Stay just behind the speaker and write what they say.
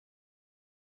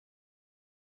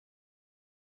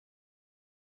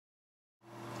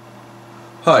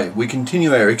Hi, we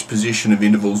continue our exposition of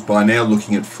intervals by now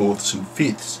looking at fourths and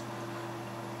fifths.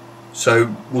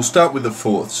 So we'll start with the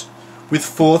fourths. With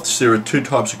fourths there are two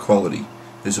types of quality.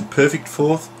 There's a perfect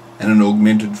fourth and an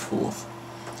augmented fourth.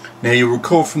 Now you'll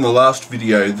recall from the last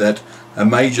video that a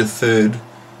major third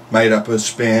made up a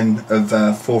span of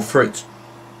 4 frets.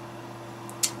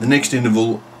 The next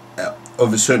interval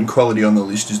of a certain quality on the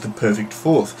list is the perfect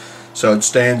fourth. So it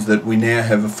stands that we now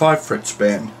have a 5 fret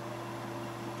span.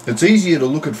 It's easier to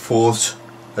look at fourths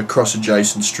across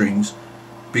adjacent strings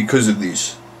because of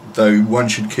this, though one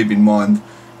should keep in mind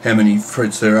how many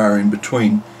frets there are in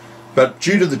between. But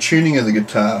due to the tuning of the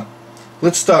guitar,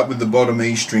 let's start with the bottom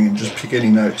E string and just pick any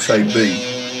note, say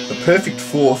B. The perfect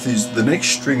fourth is the next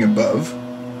string above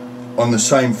on the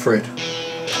same fret.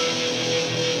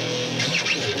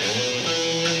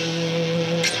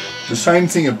 The same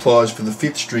thing applies for the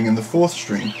 5th string and the 4th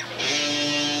string.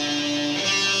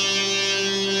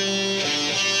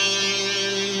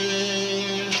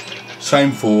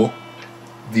 Same for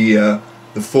the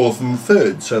 4th and the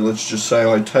 3rd. So let's just say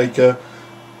I take a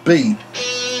B.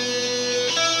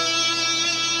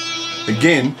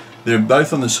 Again, they're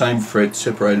both on the same fret,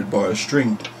 separated by a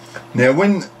string. Now,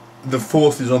 when the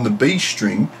 4th is on the B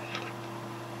string,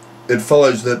 it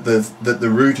follows that the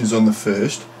root is on the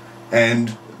 1st,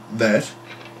 and that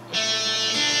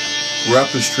we're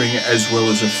up a string as well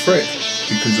as a fret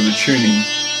because of the tuning.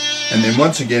 And then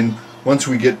once again, once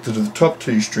we get to the top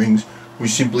 2 strings, we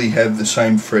simply have the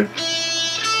same fret,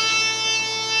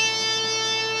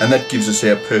 and that gives us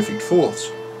our perfect fourths.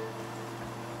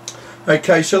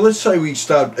 Okay, so let's say we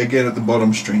start again at the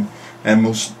bottom string, and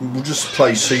we'll just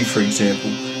play C for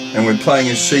example, and we're playing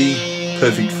a C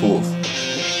perfect fourth.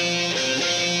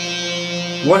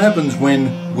 What happens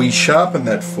when we sharpen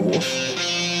that fourth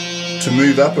to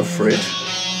move up a fret?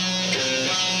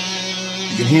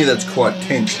 You can hear that's quite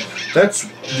tense. That's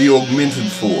the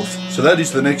augmented fourth. So that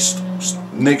is the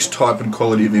next type and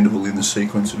quality of interval in the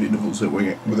sequence of intervals that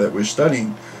we're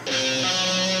studying.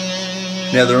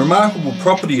 Now, the remarkable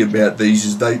property about these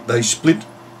is they split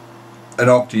an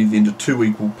octave into 2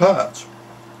 equal parts.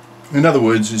 In other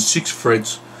words, there's 6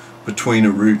 frets between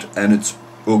a root and its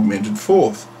augmented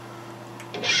fourth.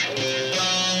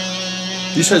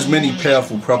 This has many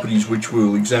powerful properties which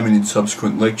we'll examine in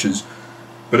subsequent lectures,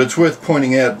 but it's worth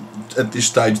pointing out at this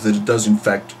stage that it does in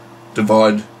fact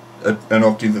divide an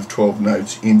octave of 12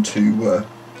 notes into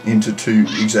 2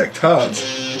 exact halves.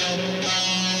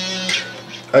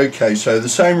 Okay, so the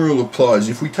same rule applies.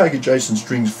 If we take adjacent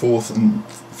strings 4th and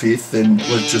 5th, then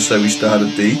let's just say we start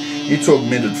at D, its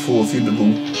augmented fourth interval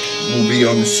will be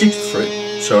on the 6th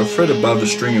fret, so a fret above a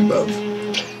string above.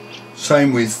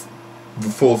 Same with the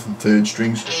 4th and 3rd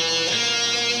strings.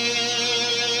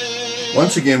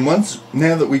 Once again,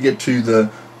 now that we get to the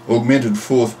augmented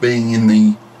fourth being in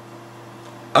the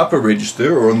upper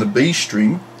register or on the B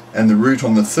string and the root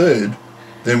on the 3rd,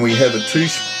 then we have a 2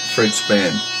 fret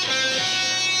span.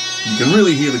 You can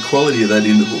really hear the quality of that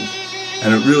interval,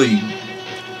 and it really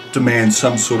demands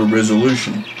some sort of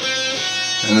resolution,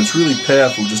 and it's really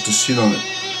powerful just to sit on it.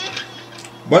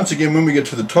 Once again, when we get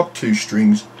to the top 2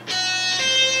 strings,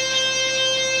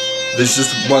 there's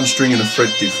just 1 string and a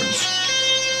fret difference.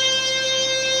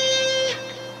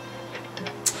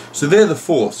 So they're the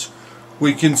fourths.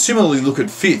 We can similarly look at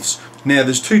fifths. Now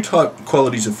there's 2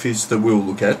 qualities of fifths that we'll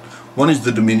look at. One is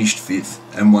the diminished fifth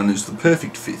and one is the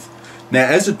perfect fifth. Now,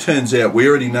 as it turns out, we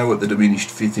already know what the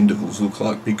diminished fifth intervals look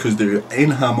like because they're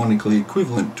enharmonically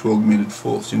equivalent to augmented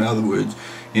fourths. In other words,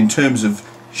 in terms of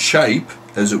shape,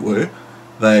 as it were,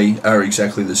 they are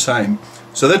exactly the same.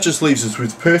 So that just leaves us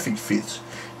with perfect fifths.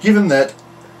 Given that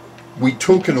we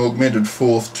took an augmented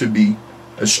fourth to be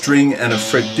a string and a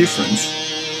fret difference,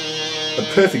 a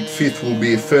perfect fifth will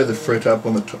be a further fret up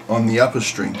on the upper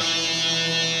string,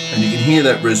 and you can hear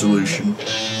that resolution.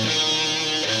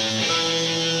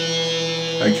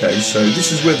 Okay, so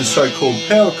this is where the so-called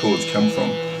power chords come from.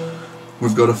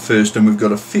 We've got a 1st and we've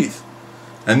got a 5th,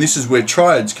 and this is where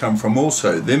triads come from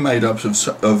also. They're made up of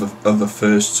a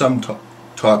 1st, some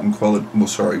type and quality,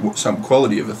 some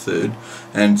quality of a 3rd,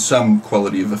 and some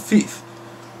quality of a 5th.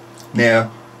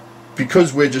 Now,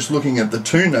 because we're just looking at the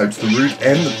 2 notes, the root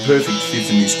and the perfect fifth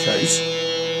in this case,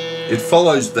 it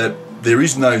follows that there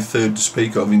is no 3rd to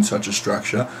speak of in such a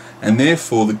structure, and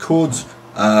therefore the chords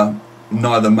are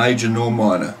neither major nor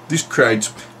minor. This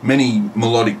creates many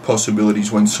melodic possibilities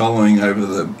when soloing over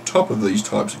the top of these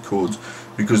types of chords,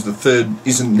 because the 3rd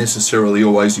isn't necessarily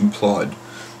always implied.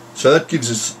 So that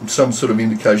gives us some sort of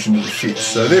indication of the fifths.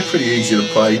 So they're pretty easy to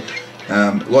play.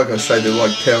 Like I say, they're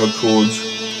like power chords.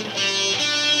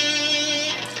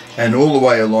 and all the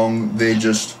way along they're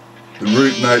just the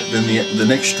root note, then the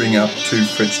next string up 2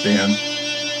 frets down,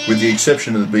 with the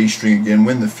exception of the B string again.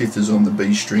 When the fifth is on the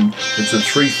B string, it's a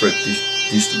 3 fret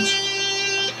distance.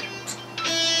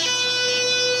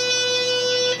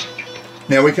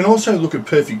 Now we can also look at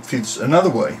perfect fifths another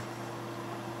way,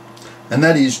 and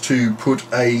that is to put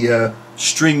a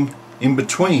string in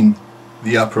between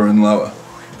the upper and lower,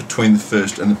 between the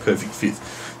first and the perfect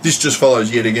fifth. This just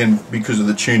follows yet again because of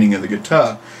the tuning of the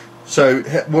guitar. So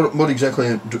what exactly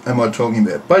am I talking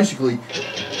about? Basically,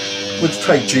 let's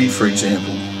take G for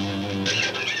example.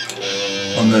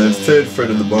 On the 3rd fret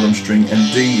of the bottom string,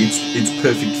 and D it's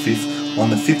perfect fifth on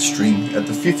the 5th string at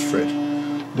the 5th fret.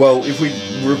 Well, if we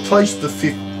replace the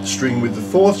 5th string with the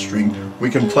 4th string, we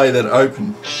can play that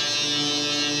open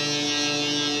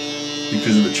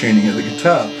because of the tuning of the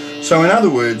guitar. So in other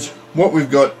words, what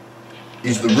we've got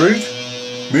is the root,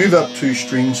 move up 2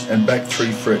 strings and back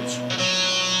 3 frets.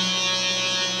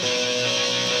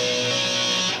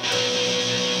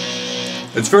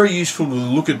 It's very useful to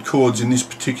look at chords in this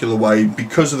particular way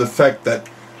because of the fact that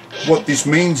what this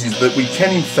means is that we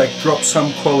can in fact drop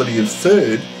some quality of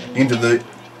third into the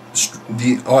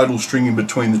idle string in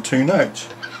between the 2 notes.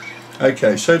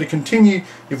 Okay, so to continue,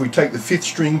 if we take the 5th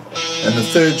string and the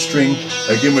 3rd string,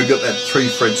 again we've got that 3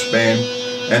 fret span,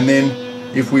 and then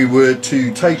if we were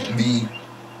to take the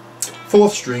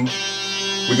 4th string,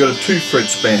 we've got a 2 fret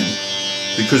span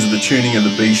because of the tuning of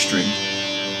the B string.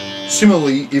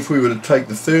 Similarly, if we were to take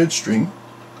the 3rd string,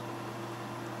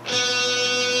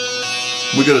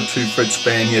 we've got a 2 fret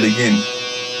span yet again.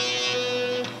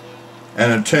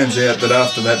 And it turns out that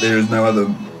after that there is no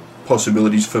other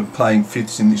possibilities for playing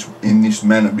fifths in this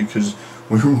manner because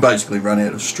we basically run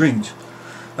out of strings.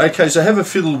 Okay, so have a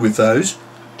fiddle with those,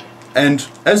 and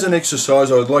as an exercise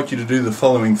I would like you to do the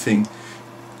following thing.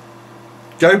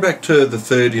 Go back to the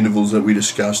third intervals that we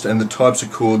discussed and the types of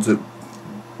chords that,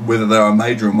 whether they are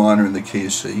major or minor in the key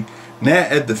of C. Now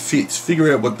add the fifths,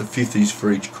 figure out what the fifth is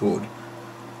for each chord.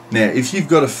 Now if you've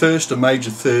got a first, a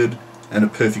major third and a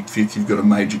perfect fifth, you've got a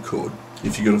major chord.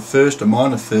 If you've got a first, a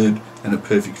minor third and a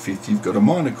perfect fifth, you've got a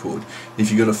minor chord. If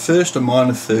you've got a first, a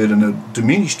minor third and a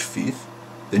diminished fifth,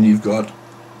 then you've got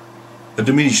a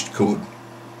diminished chord.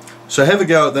 So have a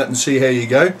go at that and see how you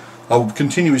go. I'll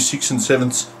continue with 6 and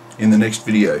 7ths in the next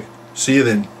video. See you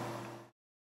then.